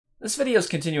This video is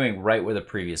continuing right where the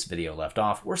previous video left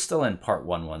off. We're still in part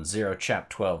 110, chap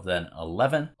 12, then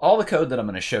 11. All the code that I'm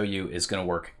going to show you is going to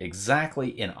work exactly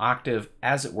in Octave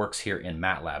as it works here in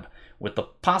Matlab, with the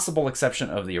possible exception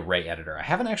of the array editor. I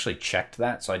haven't actually checked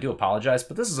that, so I do apologize,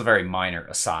 but this is a very minor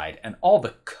aside, and all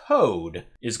the code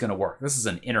is going to work. This is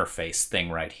an interface thing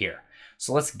right here.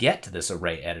 So let's get to this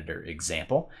array editor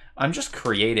example. I'm just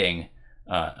creating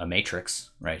a matrix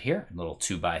right here, a little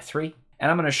 2x3. And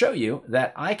I'm going to show you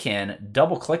that I can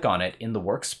double click on it in the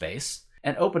workspace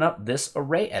and open up this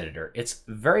array editor. It's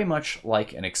very much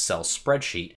like an Excel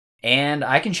spreadsheet, and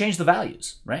I can change the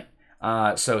values, right?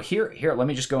 So here, let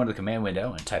me just go into the command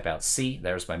window and type out C.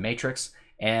 There's my matrix,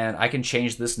 and I can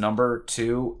change this number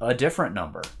to a different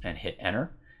number and hit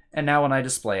enter. And now when I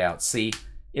display out C,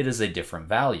 it is a different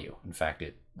value. In fact,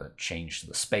 it changed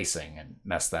the spacing and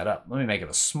messed that up. Let me make it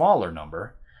a smaller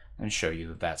number and show you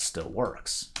that that still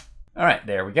works. All right,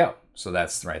 there we go. So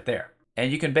that's right there.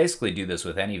 And you can basically do this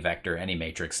with any vector, any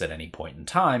matrix at any point in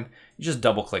time. You just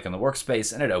double click on the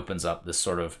workspace and it opens up this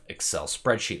sort of Excel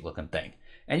spreadsheet looking thing.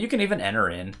 And you can even enter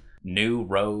in new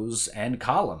rows and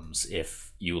columns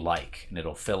if you like, and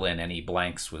it'll fill in any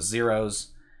blanks with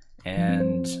zeros.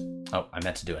 And, oh, I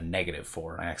meant to do a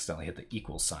 -4. I accidentally hit the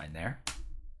equal sign there.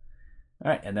 All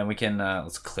right, and then we can,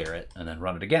 let's clear it and then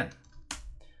run it again.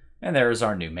 And there's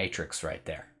our new matrix right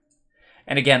there.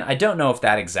 And again, I don't know if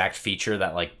that exact feature,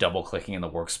 that like double clicking in the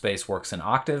workspace, works in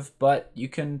Octave, but you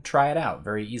can try it out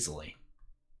very easily.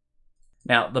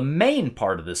 Now, the main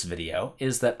part of this video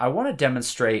is that I want to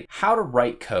demonstrate how to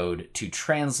write code to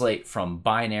translate from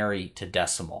binary to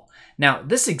decimal. Now,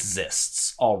 this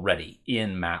exists already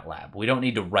in Matlab. We don't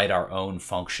need to write our own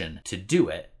function to do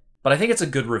it. But I think it's a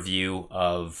good review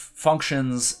of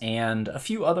functions and a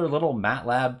few other little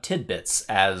Matlab tidbits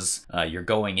as you're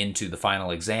going into the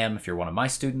final exam if you're one of my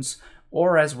students,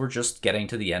 or as we're just getting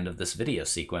to the end of this video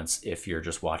sequence if you're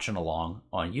just watching along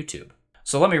on YouTube.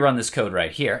 So let me run this code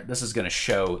right here. This is going to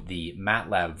show the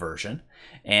Matlab version.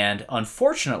 And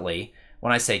unfortunately,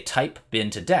 when I say type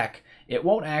bin to dec, it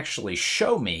won't actually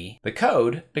show me the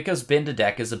code because bin to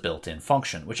dec is a built-in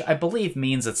function, which I believe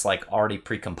means it's like already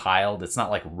pre-compiled. It's not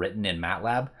like written in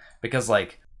Matlab, because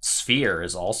like sphere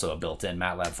is also a built-in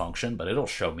Matlab function, but it'll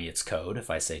show me its code if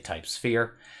I say type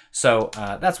sphere. So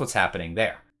that's what's happening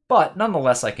there. But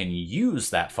nonetheless, I can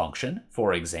use that function,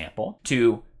 for example,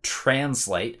 to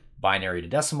translate binary to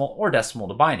decimal or decimal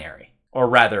to binary. Or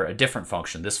rather, a different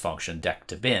function, this function, dec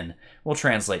to bin, will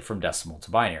translate from decimal to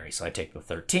binary. So I take the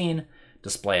 13,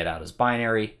 display it out as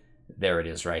binary. There it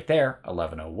is right there,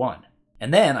 1101.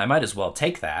 And then I might as well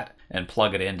take that and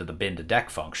plug it into the bin to dec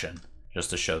function, just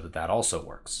to show that that also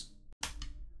works.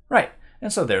 Right,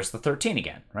 and so there's the 13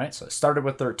 again, right? So I started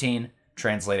with 13,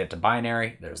 translate it to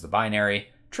binary, there's the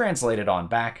binary, translate it on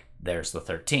back, there's the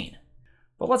 13.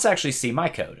 But let's actually see my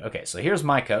code. Okay, so here's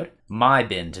my code. My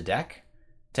bin to dec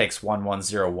takes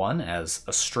 1101 as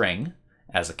a string,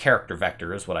 as a character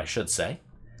vector is what I should say,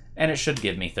 and it should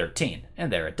give me 13,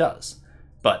 and there it does.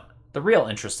 But the real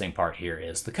interesting part here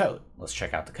is the code. Let's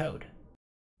check out the code.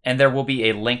 And there will be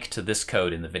a link to this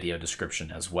code in the video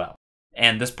description as well.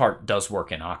 And this part does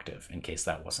work in Octave, in case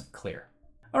that wasn't clear.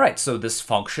 All right, so this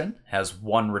function has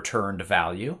one returned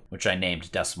value, which I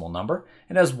named decimal number.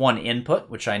 It has one input,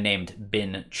 which I named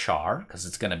bin char, because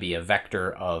it's going to be a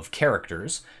vector of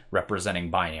characters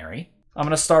representing binary. I'm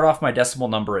going to start off my decimal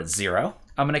number at 0.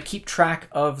 I'm going to keep track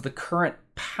of the current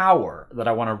power that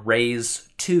I want to raise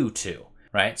 2 to,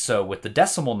 right? So with the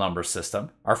decimal number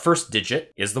system, our first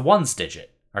digit is the ones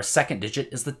digit. Our second digit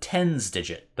is the tens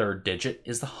digit. Third digit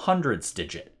is the hundreds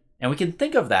digit. And we can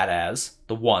think of that as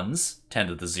the ones, 10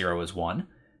 to the 0 is 1,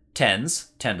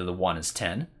 tens, 10 to the 1 is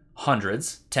 10,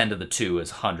 hundreds, 10 to the 2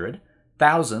 is 100,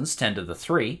 thousands, 10 to the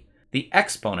 3. The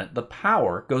exponent, the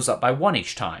power, goes up by 1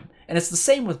 each time. And it's the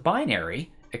same with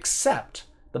binary, except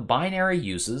the binary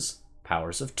uses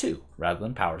powers of 2 rather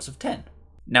than powers of 10.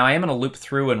 Now I am going to loop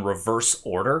through in reverse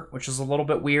order, which is a little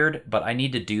bit weird, but I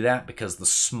need to do that because the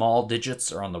small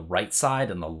digits are on the right side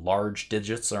and the large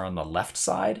digits are on the left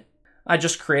side. I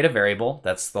just create a variable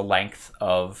that's the length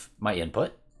of my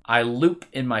input. I loop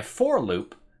in my for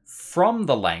loop from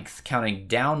the length, counting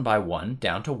down by 1,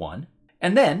 down to 1.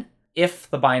 And then, if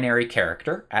the binary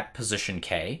character at position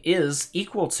k is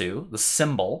equal to the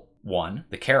symbol 1,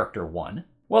 the character 1,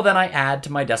 well then I add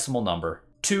to my decimal number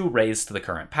 2 raised to the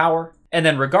current power. And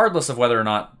then regardless of whether or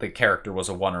not the character was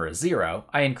a 1 or a 0,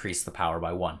 I increase the power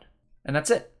by 1. And that's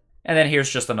it. And then here's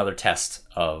just another test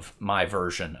of my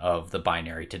version of the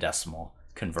binary to decimal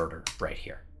converter right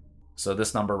here. So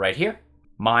this number right here,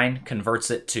 mine converts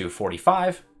it to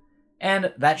 45,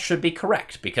 And that should be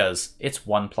correct because it's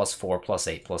 1 plus 4 plus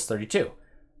 8 plus 32.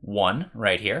 1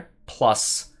 right here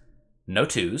plus no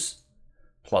 2's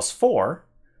plus 4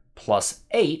 plus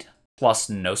 8 plus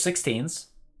no 16's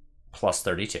plus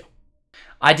 32.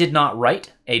 I did not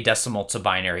write a decimal to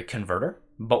binary converter,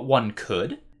 but one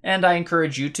could. And I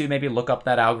encourage you to maybe look up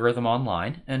that algorithm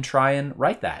online and try and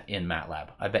write that in Matlab.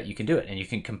 I bet you can do it, and you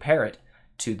can compare it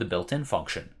to the built-in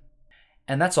function.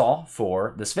 And that's all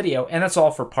for this video, and that's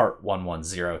all for part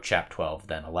 110, chap 12,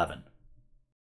 then 11.